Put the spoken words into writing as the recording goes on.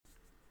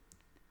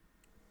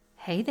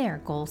Hey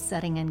there, goal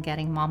setting and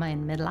getting mama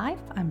in midlife.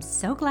 I'm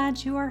so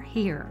glad you are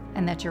here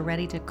and that you're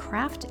ready to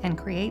craft and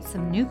create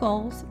some new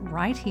goals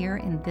right here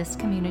in this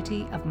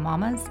community of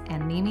mamas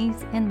and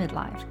mimis in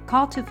midlife,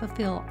 called to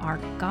fulfill our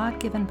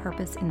God-given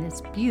purpose in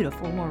this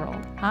beautiful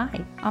world.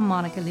 Hi, I'm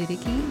Monica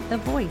Ludicky, the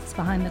voice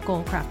behind the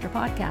Goal Crafter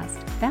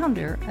podcast,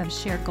 founder of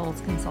Shared Goals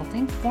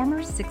Consulting,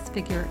 former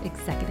six-figure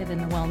executive in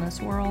the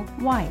wellness world,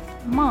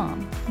 wife,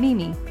 mom,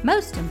 Mimi,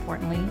 most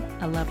importantly,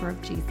 a lover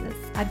of Jesus.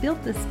 I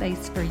built this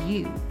space for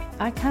you.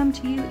 I come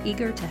to you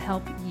eager to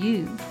help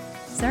you,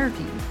 serve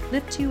you,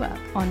 lift you up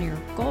on your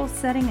goal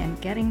setting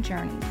and getting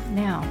journey.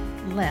 Now,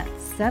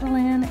 let's settle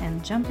in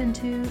and jump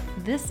into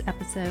this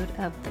episode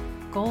of the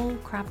Goal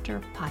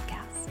Crafter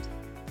Podcast.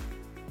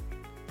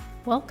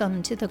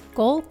 Welcome to the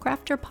Goal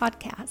Crafter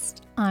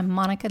Podcast. I'm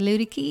Monica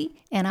Ludicky,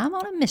 and I'm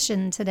on a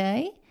mission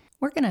today.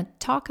 We're going to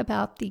talk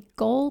about the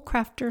Goal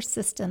Crafter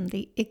system,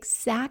 the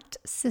exact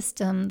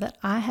system that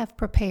I have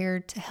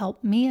prepared to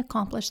help me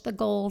accomplish the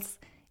goals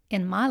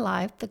in my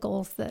life, the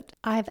goals that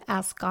I've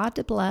asked God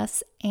to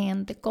bless,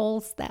 and the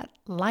goals that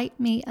light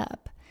me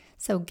up.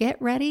 So get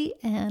ready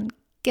and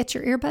get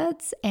your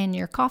earbuds and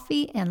your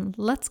coffee and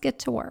let's get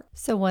to work.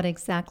 So what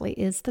exactly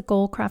is the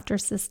Goal Crafter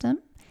system?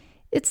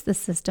 It's the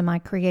system I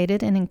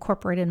created and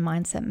incorporated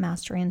Mindset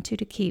Mastery into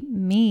to keep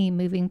me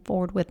moving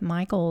forward with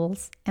my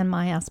goals and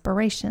my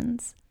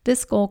aspirations.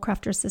 This Goal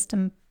Crafter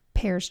system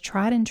pairs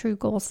tried and true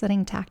goal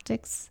setting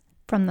tactics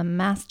from the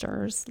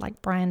masters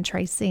like Brian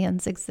Tracy and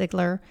Zig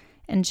Ziglar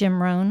and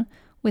Jim Rohn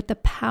with the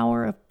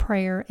power of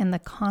prayer and the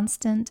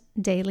constant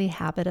daily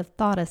habit of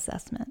thought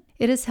assessment.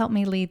 It has helped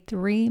me lead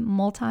 3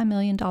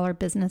 multi-million-dollar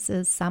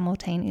businesses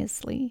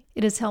simultaneously.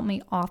 It has helped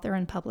me author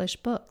and publish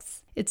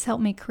books. It's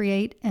helped me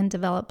create and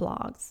develop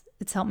blogs.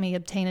 It's helped me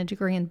obtain a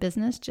degree in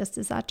business just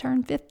as I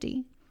turned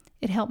 50.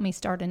 It helped me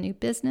start a new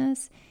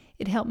business.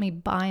 It helped me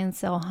buy and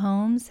sell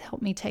homes,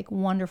 helped me take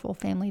wonderful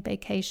family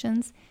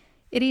vacations.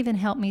 It even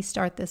helped me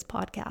start this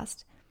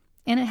podcast.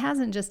 And it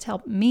hasn't just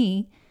helped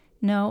me.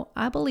 No,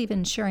 I believe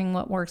in sharing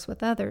what works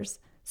with others.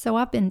 So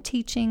I've been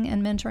teaching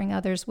and mentoring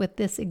others with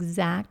this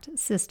exact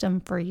system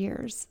for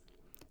years.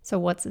 So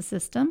what's a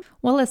system?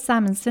 Well, as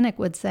Simon Sinek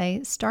would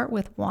say, start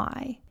with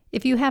why.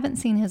 If you haven't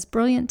seen his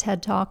brilliant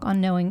TED Talk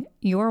on knowing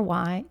your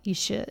why, you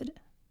should.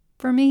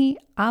 For me,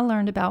 I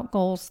learned about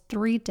goals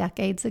 3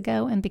 decades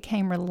ago and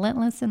became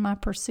relentless in my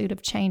pursuit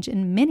of change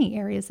in many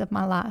areas of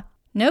my life.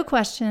 No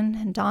question,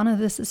 and Donna,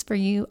 this is for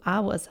you, I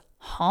was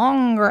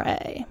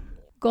hungry.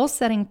 Goal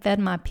setting fed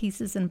my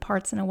pieces and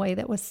parts in a way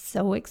that was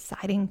so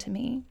exciting to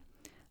me.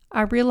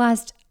 I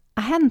realized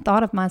I hadn't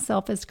thought of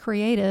myself as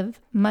creative,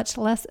 much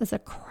less as a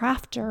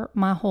crafter,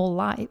 my whole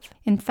life.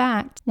 In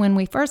fact, when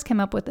we first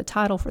came up with the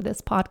title for this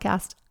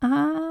podcast,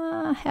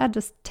 I had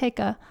to take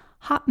a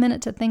hot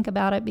minute to think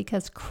about it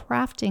because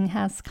crafting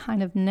has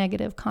kind of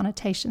negative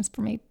connotations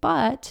for me,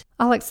 but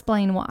I'll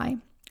explain why.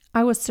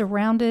 I was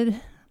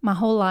surrounded my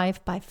whole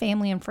life by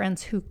family and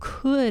friends who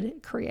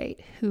could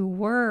create, who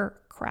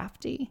were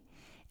crafty.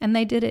 And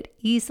they did it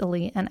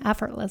easily and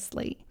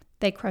effortlessly.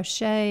 They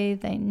crochet,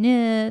 they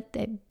knit,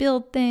 they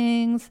build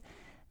things,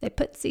 they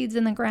put seeds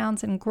in the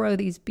ground and grow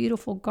these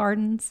beautiful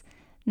gardens.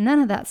 None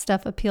of that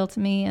stuff appealed to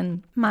me,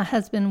 and my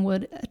husband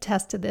would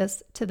attest to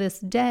this. To this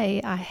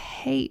day, I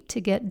hate to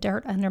get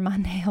dirt under my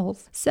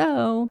nails.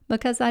 So,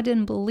 because I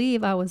didn't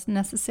believe I was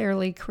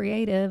necessarily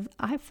creative,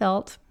 I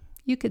felt,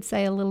 you could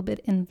say, a little bit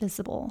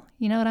invisible.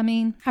 You know what I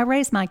mean? I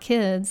raised my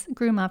kids,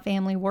 grew my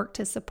family, worked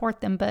to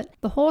support them, but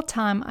the whole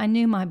time I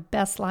knew my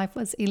best life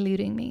was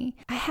eluding me.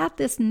 I had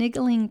this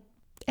niggling,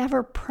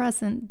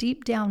 ever-present,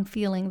 deep down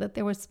feeling that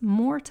there was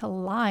more to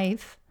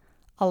life,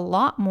 a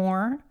lot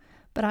more,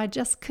 but I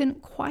just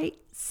couldn't quite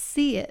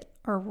see it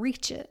or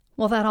reach it.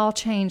 Well, that all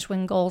changed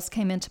when goals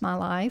came into my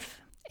life,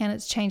 and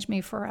it's changed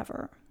me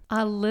forever.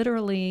 I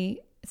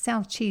literally, it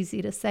sounds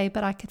cheesy to say,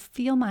 but I could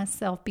feel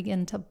myself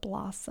begin to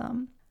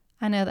blossom.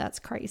 I know that's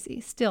crazy.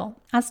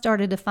 Still, I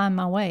started to find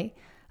my way.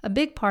 A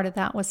big part of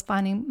that was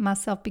finding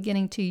myself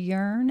beginning to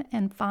yearn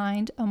and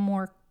find a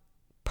more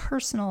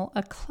personal,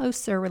 a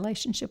closer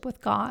relationship with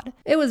God.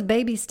 It was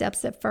baby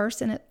steps at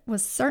first, and it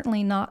was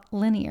certainly not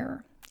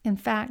linear. In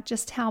fact,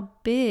 just how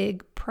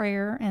big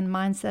prayer and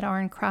mindset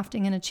are in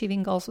crafting and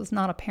achieving goals was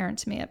not apparent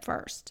to me at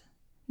first.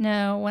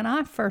 No, when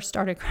I first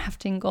started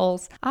crafting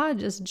goals, I would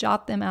just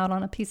jot them out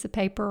on a piece of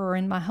paper or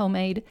in my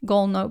homemade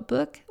goal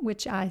notebook,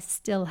 which I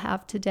still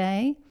have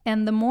today.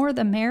 And the more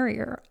the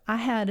merrier. I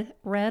had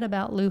read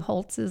about Lou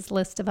Holtz's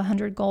list of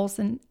 100 goals,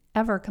 and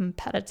ever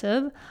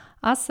competitive,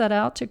 I set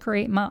out to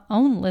create my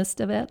own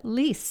list of at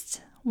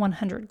least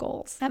 100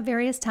 goals. At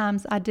various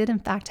times, I did in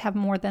fact have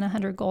more than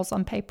 100 goals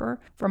on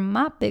paper from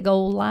my big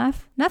old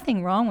life.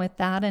 Nothing wrong with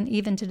that, and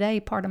even today,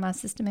 part of my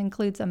system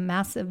includes a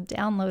massive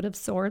download of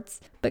sorts,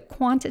 but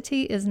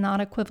quantity is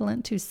not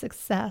equivalent to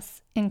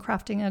success in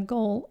crafting a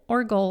goal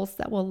or goals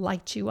that will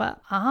light you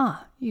up.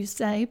 You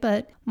say,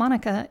 but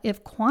Monica,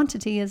 if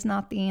quantity is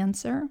not the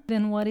answer,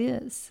 then what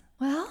is?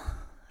 Well,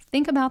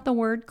 think about the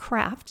word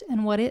craft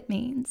and what it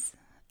means.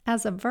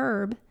 As a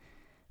verb,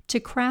 to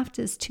craft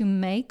is to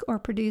make or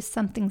produce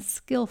something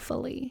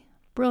skillfully,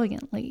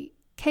 brilliantly,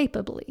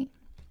 capably.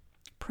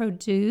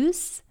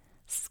 Produce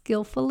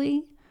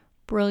skillfully,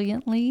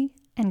 brilliantly,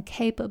 and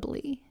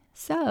capably.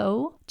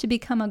 So, to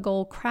become a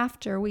goal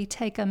crafter, we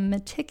take a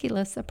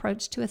meticulous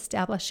approach to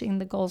establishing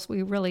the goals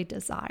we really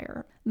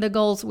desire. The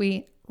goals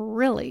we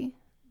really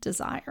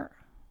desire.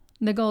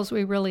 The goals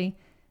we really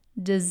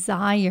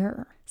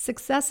desire.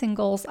 Success in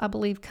goals, I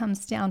believe,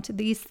 comes down to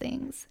these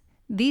things.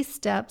 These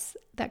steps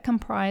that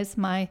comprise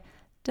my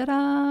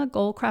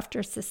goal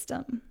crafter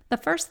system. The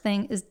first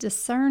thing is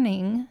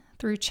discerning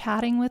through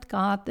chatting with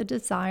God the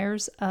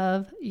desires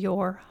of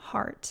your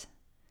heart.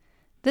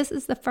 This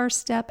is the first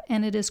step,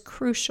 and it is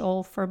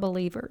crucial for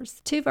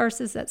believers. 2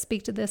 verses that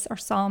speak to this are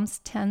Psalms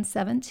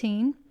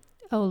 10:17.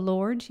 O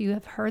Lord, you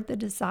have heard the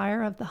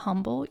desire of the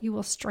humble. You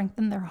will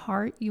strengthen their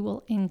heart. You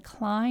will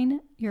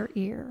incline your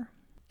ear.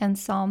 And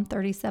Psalm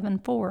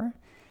 37:4.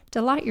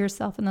 Delight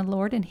yourself in the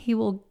Lord, and he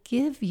will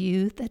give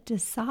you the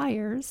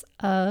desires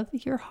of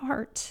your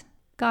heart.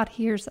 God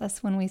hears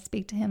us when we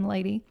speak to him,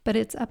 lady, but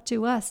it's up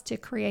to us to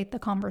create the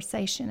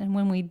conversation. And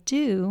when we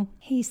do,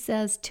 he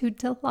says to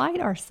delight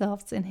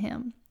ourselves in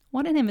him.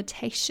 What an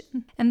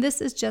invitation. And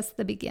this is just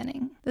the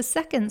beginning. The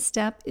second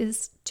step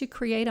is to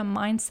create a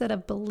mindset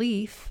of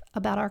belief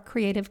about our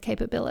creative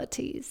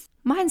capabilities.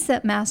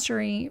 Mindset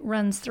mastery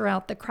runs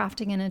throughout the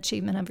crafting and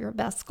achievement of your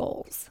best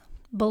goals.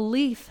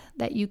 Belief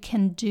that you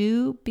can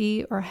do,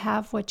 be, or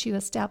have what you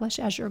establish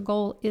as your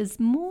goal is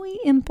muy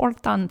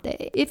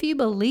importante. If you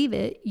believe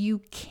it,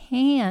 you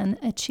can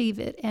achieve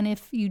it. And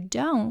if you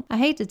don't, I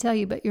hate to tell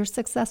you, but your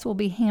success will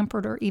be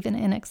hampered or even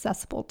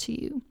inaccessible to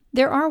you.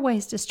 There are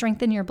ways to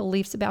strengthen your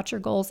beliefs about your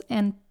goals,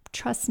 and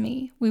trust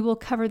me, we will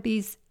cover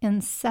these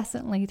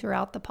incessantly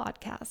throughout the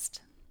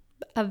podcast.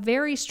 A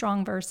very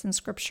strong verse in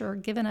Scripture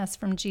given us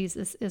from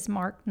Jesus is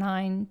Mark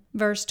 9,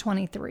 verse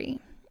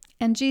 23.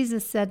 And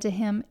Jesus said to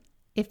him,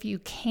 if you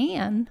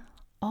can,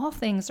 all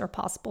things are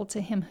possible to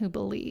him who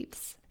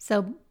believes.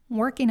 So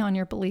working on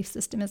your belief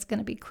system is going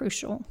to be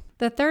crucial.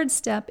 The third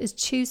step is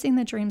choosing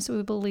the dreams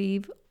we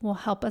believe will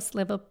help us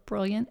live a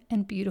brilliant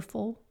and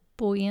beautiful,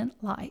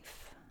 buoyant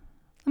life.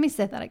 Let me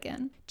say that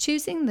again.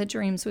 Choosing the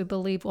dreams we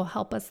believe will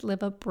help us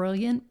live a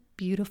brilliant,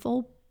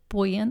 beautiful,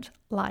 buoyant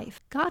life.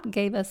 God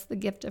gave us the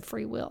gift of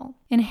free will.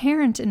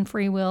 Inherent in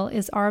free will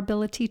is our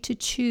ability to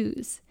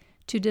choose,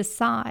 to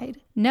decide.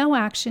 No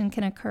action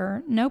can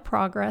occur, no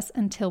progress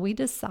until we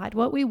decide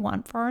what we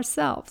want for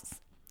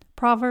ourselves.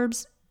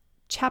 Proverbs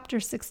chapter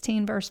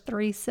 16, verse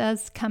 3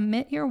 says,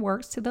 commit your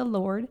works to the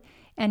Lord,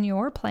 and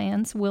your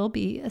plans will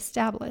be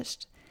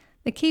established.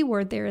 The key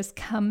word there is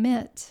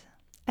commit.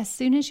 As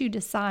soon as you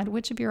decide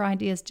which of your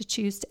ideas to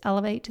choose to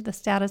elevate to the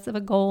status of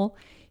a goal,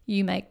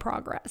 you make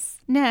progress.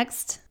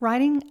 Next,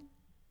 writing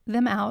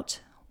them out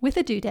with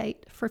a due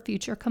date for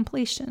future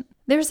completion.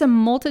 There's a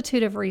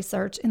multitude of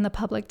research in the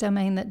public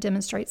domain that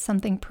demonstrates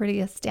something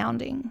pretty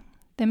astounding.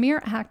 The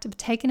mere act of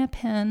taking a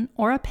pen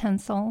or a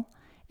pencil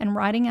and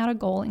writing out a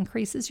goal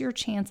increases your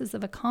chances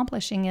of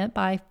accomplishing it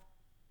by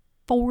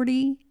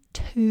 42%.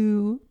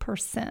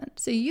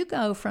 So you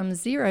go from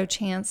 0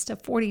 chance to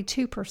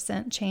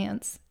 42%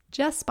 chance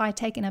just by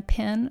taking a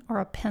pen or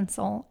a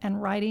pencil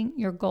and writing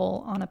your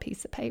goal on a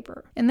piece of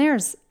paper. And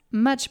there's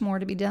much more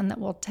to be done that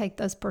will take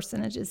those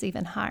percentages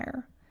even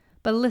higher.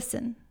 But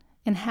listen,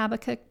 in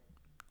Habakkuk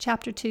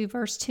chapter 2,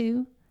 verse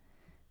 2,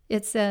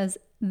 it says,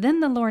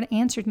 then the Lord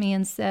answered me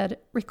and said,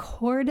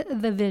 record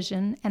the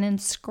vision and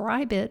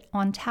inscribe it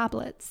on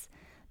tablets,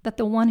 that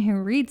the one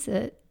who reads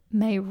it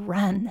may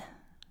run.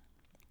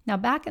 Now,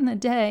 back in the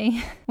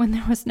day, when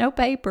there was no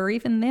paper,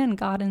 even then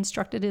God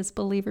instructed his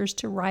believers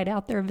to write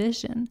out their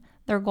vision,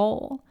 their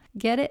goal.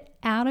 Get it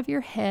out of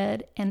your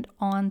head and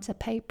onto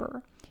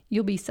paper.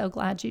 You'll be so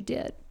glad you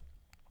did.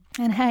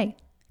 And hey,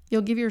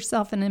 you'll give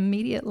yourself an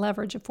immediate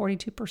leverage of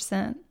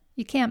 42%.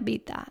 You can't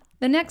beat that.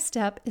 The next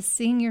step is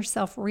seeing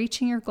yourself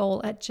reaching your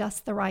goal at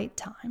just the right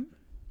time.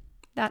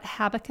 That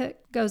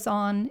Habakkuk goes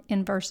on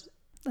in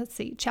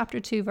chapter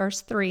 2,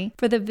 verse 3.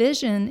 For the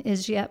vision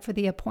is yet for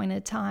the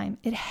appointed time.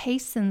 It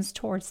hastens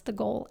towards the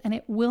goal, and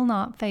it will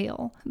not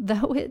fail.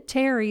 Though it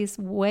tarries,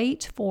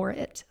 wait for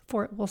it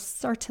will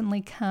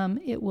certainly come.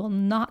 It will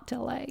not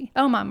delay.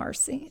 Oh, my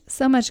mercy.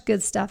 So much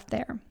good stuff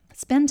there.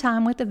 Spend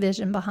time with the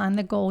vision behind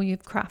the goal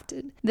you've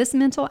crafted. This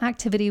mental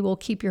activity will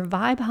keep your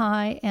vibe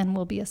high and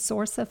will be a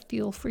source of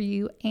fuel for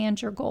you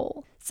and your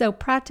goal. So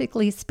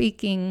practically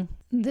speaking,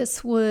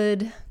 this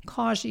would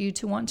cause you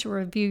to want to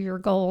review your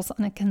goals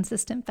on a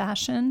consistent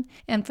fashion.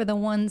 And for the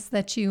ones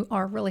that you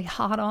are really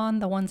hot on,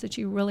 the ones that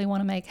you really want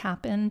to make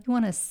happen, you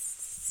want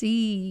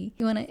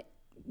to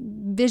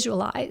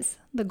visualize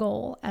the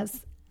goal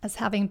as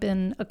having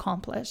been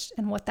accomplished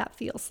and what that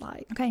feels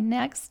like. Okay,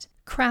 next.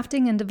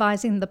 Crafting and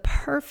devising the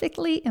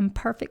perfectly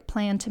imperfect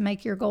plan to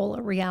make your goal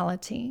a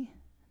reality.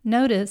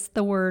 Notice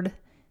the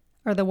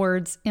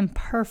words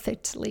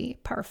imperfectly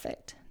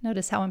perfect.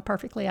 Notice how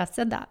imperfectly I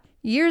said that.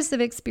 Years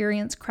of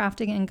experience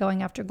crafting and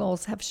going after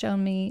goals have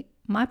shown me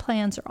my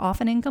plans are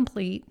often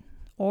incomplete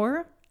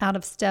or out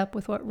of step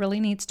with what really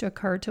needs to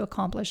occur to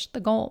accomplish the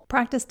goal.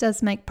 Practice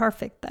does make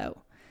perfect,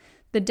 though.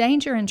 The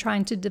danger in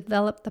trying to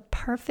develop the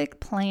perfect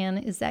plan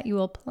is that you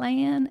will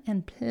plan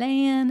and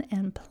plan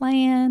and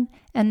plan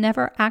and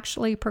never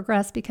actually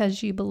progress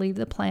because you believe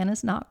the plan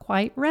is not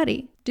quite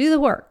ready. Do the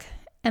work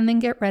and then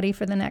get ready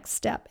for the next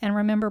step. And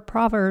remember,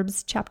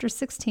 Proverbs chapter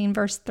 16,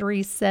 verse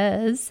 3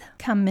 says,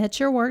 "Commit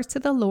your works to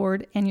the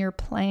Lord and your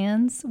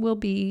plans will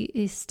be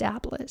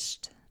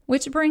established."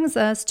 Which brings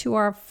us to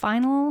our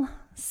final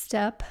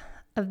step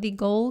of the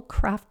Goal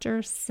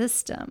Crafter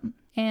system.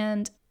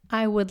 And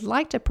I would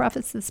like to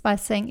preface this by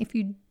saying if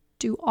you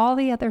do all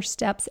the other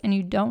steps and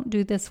you don't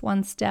do this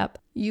one step,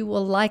 you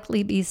will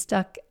likely be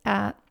stuck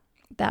at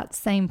that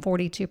same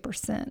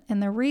 42%.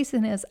 And the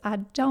reason is I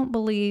don't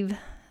believe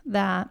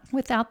that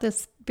without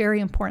this very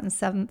important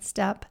seventh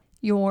step,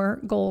 your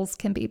goals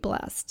can be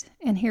blessed.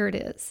 And here it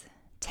is.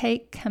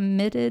 Take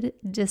committed,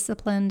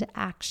 disciplined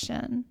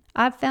action.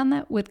 I've found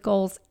that with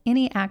goals,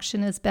 any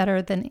action is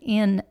better than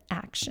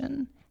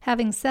inaction.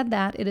 Having said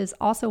that, it is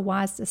also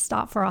wise to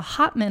stop for a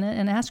hot minute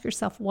and ask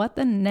yourself what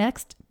the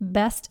next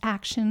best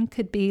action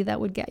could be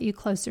that would get you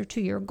closer to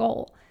your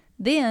goal.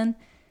 Then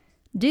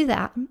do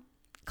that.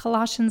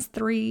 Colossians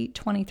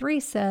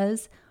 3:23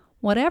 says,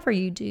 "Whatever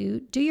you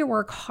do, do your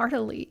work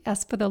heartily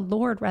as for the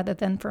Lord rather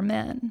than for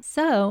men."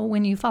 So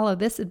when you follow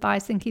this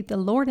advice and keep the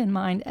Lord in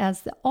mind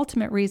as the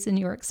ultimate reason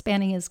you're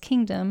expanding His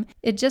kingdom,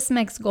 it just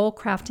makes goal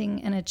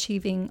crafting and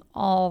achieving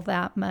all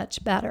that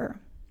much better.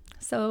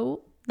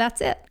 So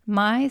that's it.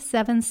 My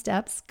 7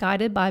 steps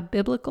guided by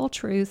biblical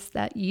truths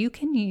that you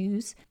can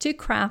use to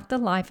craft the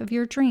life of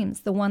your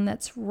dreams, the one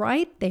that's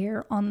right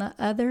there on the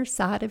other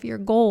side of your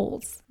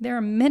goals. There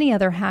are many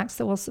other hacks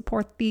that will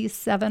support these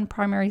 7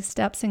 primary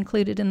steps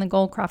included in the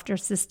Goal Crafter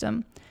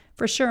system.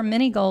 For sure,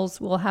 many goals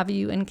will have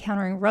you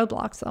encountering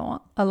roadblocks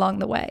along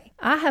the way.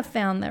 I have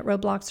found that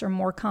roadblocks are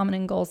more common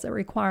in goals that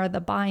require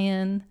the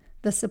buy-in,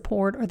 the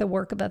support, or the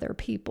work of other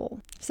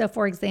people. So,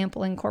 for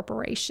example, in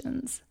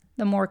corporations,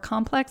 the more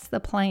complex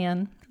the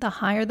plan, the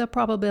higher the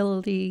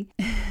probability,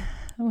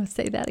 I will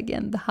say that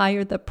again, the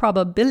higher the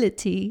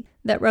probability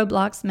that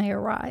roadblocks may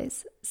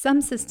arise.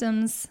 Some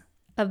systems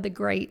of the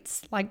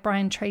greats, like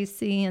Brian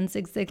Tracy and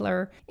Zig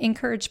Ziglar,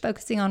 encourage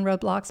focusing on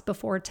roadblocks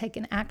before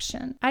taking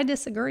action. I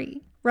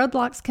disagree.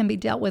 Roadblocks can be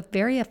dealt with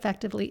very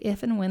effectively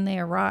if and when they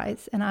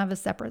arise, and I have a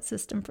separate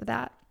system for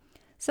that.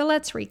 So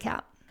let's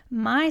recap.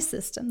 My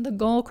system, the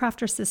Goal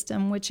Crafter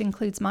system, which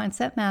includes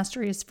Mindset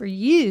Mastery, is for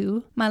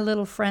you, my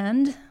little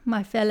friend,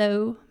 my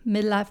fellow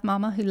midlife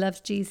mama who loves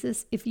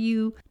Jesus. If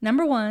you,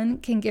 number 1,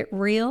 can get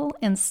real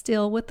and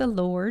still with the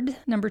Lord.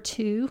 Number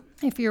 2,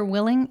 if you're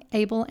willing,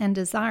 able, and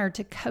desire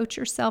to coach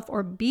yourself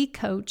or be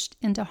coached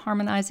into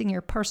harmonizing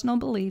your personal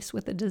beliefs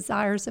with the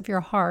desires of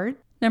your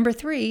heart. Number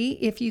 3,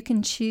 if you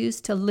can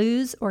choose to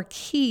lose or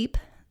keep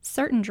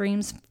certain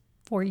dreams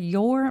for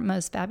your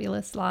most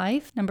fabulous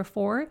life. Number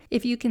 4,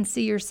 if you can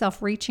see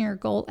yourself reaching your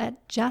goal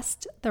at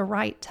just the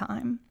right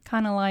time,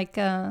 kind of like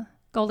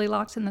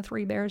Goldilocks and the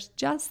Three Bears,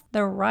 just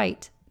the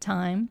right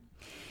time.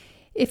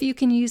 If you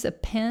can use a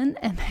pen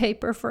and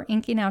paper for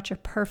inking out your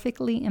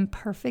perfectly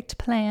imperfect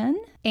plan,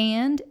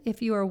 and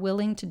if you are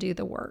willing to do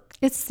the work.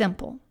 It's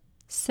simple.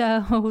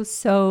 So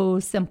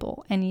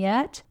simple. And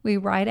yet we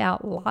write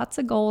out lots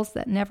of goals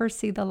that never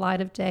see the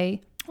light of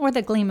day or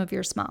the gleam of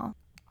your smile.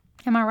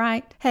 Am I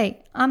right?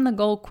 Hey, I'm the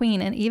goal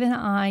queen, and even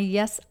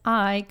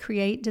I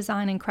create,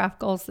 design, and craft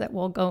goals that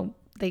will go,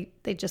 they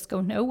just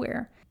go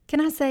nowhere.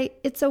 Can I say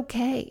it's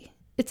okay?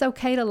 It's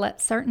okay to let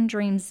certain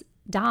dreams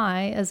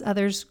die as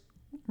others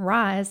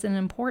rise in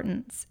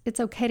importance. It's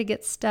okay to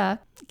get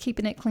stuck,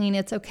 keeping it clean.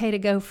 It's okay to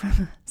go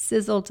from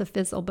sizzle to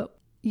fizzle. But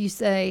you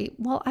say,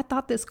 well, I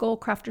thought this Goal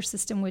Crafter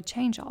system would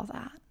change all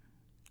that.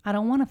 I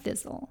don't want to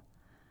fizzle.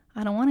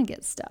 I don't want to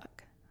get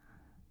stuck.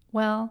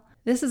 Well,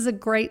 this is a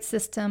great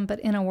system,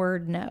 but in a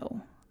word,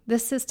 no.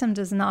 This system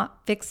does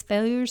not fix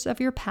failures of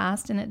your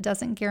past, and it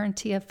doesn't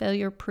guarantee a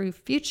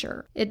failure-proof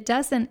future. It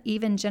doesn't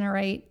even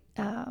generate,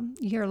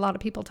 you hear a lot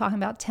of people talking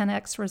about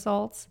 10x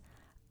results.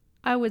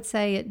 I would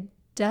say it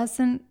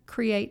doesn't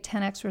create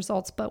 10x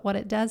results, but what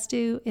it does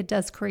do, it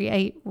does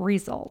create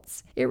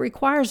results. It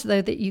requires,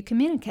 though, that you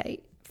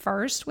communicate,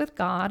 first with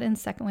God and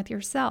second with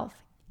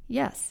yourself.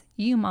 Yes,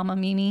 you, Mama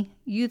Mimi,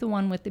 you the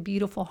one with the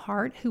beautiful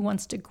heart who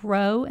wants to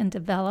grow and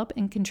develop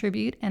and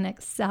contribute and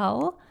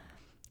excel.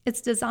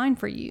 It's designed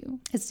for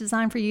you. It's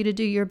designed for you to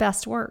do your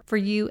best work, for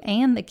you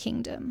and the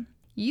kingdom.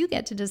 You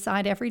get to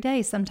decide every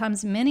day,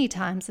 sometimes many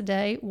times a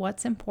day,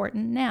 what's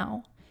important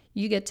now.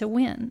 You get to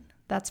win.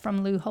 That's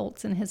from Lou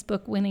Holtz in his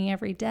book, Winning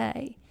Every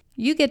Day.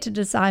 You get to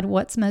decide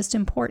what's most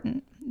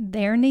important,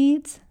 their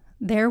needs,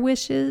 their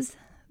wishes,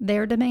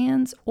 their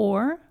demands,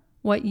 or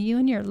what you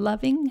and your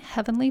loving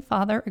Heavenly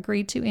Father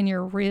agreed to in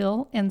your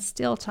real and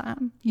still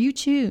time. You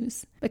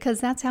choose, because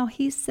that's how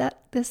He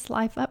set this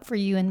life up for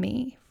you and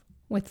me,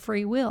 with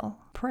free will.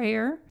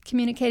 Prayer,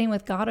 communicating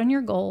with God on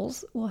your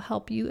goals, will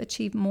help you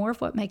achieve more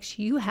of what makes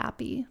you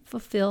happy,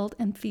 fulfilled,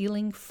 and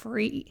feeling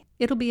free.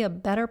 It'll be a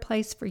better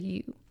place for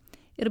you.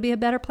 It'll be a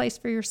better place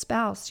for your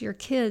spouse, your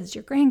kids,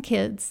 your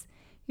grandkids,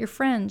 your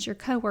friends, your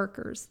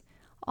coworkers.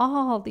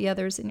 all the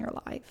others in your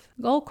life.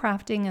 Goal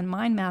crafting and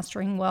mind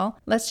mastering, well,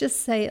 let's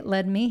just say it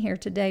led me here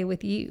today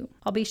with you.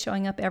 I'll be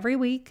showing up every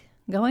week,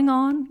 going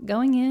on,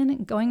 going in,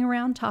 and going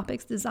around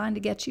topics designed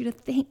to get you to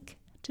think,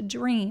 to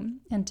dream,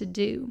 and to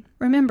do.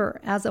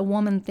 Remember, as a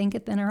woman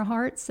thinketh in her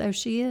heart, so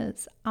she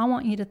is. I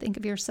want you to think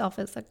of yourself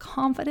as a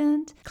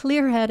confident,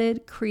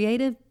 clear-headed,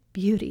 creative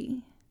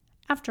beauty.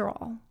 After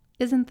all,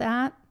 isn't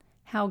that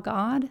how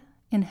God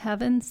in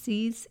heaven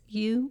sees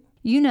you?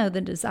 You know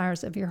the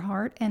desires of your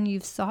heart, and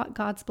you've sought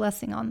God's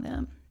blessing on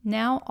them.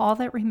 Now all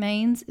that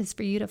remains is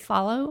for you to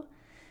follow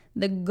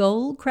the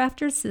Goal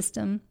Crafter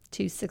system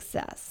to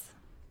success.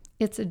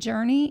 It's a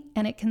journey,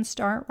 and it can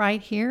start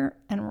right here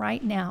and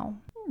right now.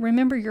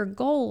 Remember, your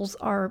goals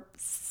are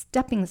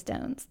stepping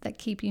stones that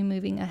keep you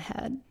moving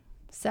ahead.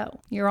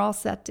 So you're all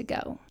set to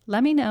go.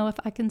 Let me know if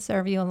I can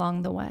serve you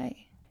along the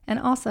way. And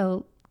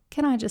also,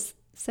 can I just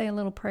say a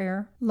little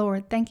prayer?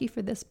 Lord, thank you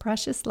for this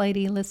precious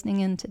lady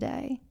listening in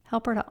today.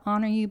 Help her to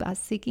honor you by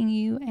seeking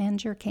you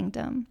and your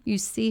kingdom. You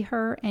see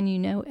her and you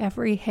know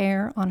every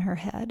hair on her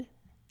head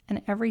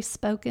and every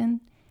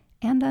spoken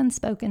and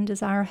unspoken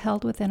desire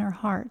held within her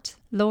heart.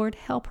 Lord,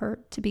 help her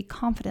to be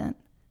confident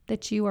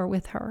that you are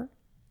with her,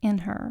 in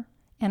her,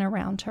 and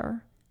around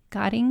her,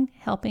 guiding,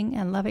 helping,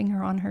 and loving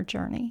her on her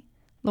journey.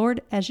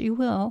 Lord, as you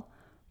will,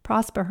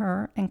 prosper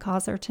her and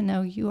cause her to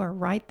know you are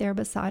right there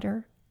beside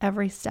her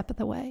every step of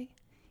the way.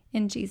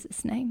 In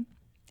Jesus' name,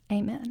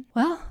 amen.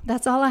 Well,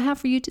 that's all I have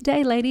for you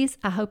today, ladies.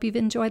 I hope you've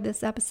enjoyed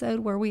this episode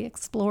where we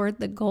explored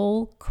the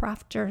Goal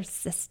Crafter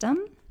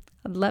system.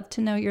 I'd love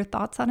to know your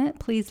thoughts on it.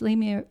 Please leave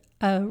me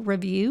a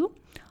review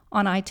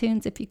on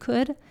iTunes if you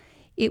could.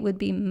 It would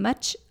be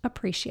much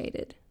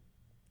appreciated.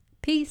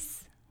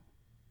 Peace.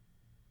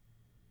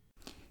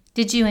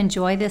 Did you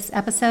enjoy this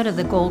episode of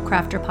the Goal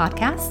Crafter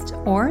podcast?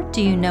 Or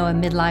do you know a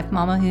midlife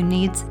mama who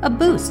needs a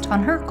boost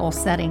on her goal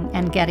setting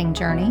and getting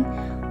journey?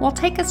 Well,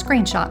 take a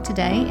screenshot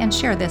today and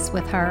share this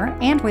with her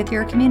and with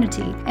your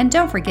community. And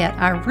don't forget,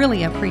 I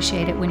really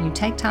appreciate it when you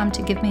take time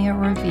to give me a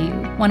review.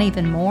 Want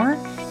even more?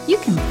 You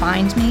can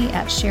find me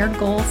at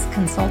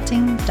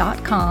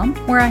sharedgoalsconsulting.com,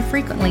 where I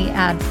frequently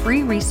add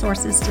free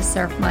resources to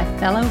serve my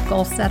fellow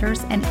goal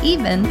setters and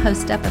even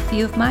post up a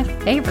few of my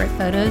favorite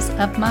photos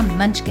of my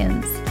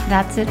munchkins.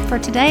 That's it for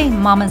today,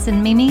 mamas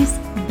and mimis.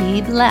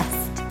 Be blessed.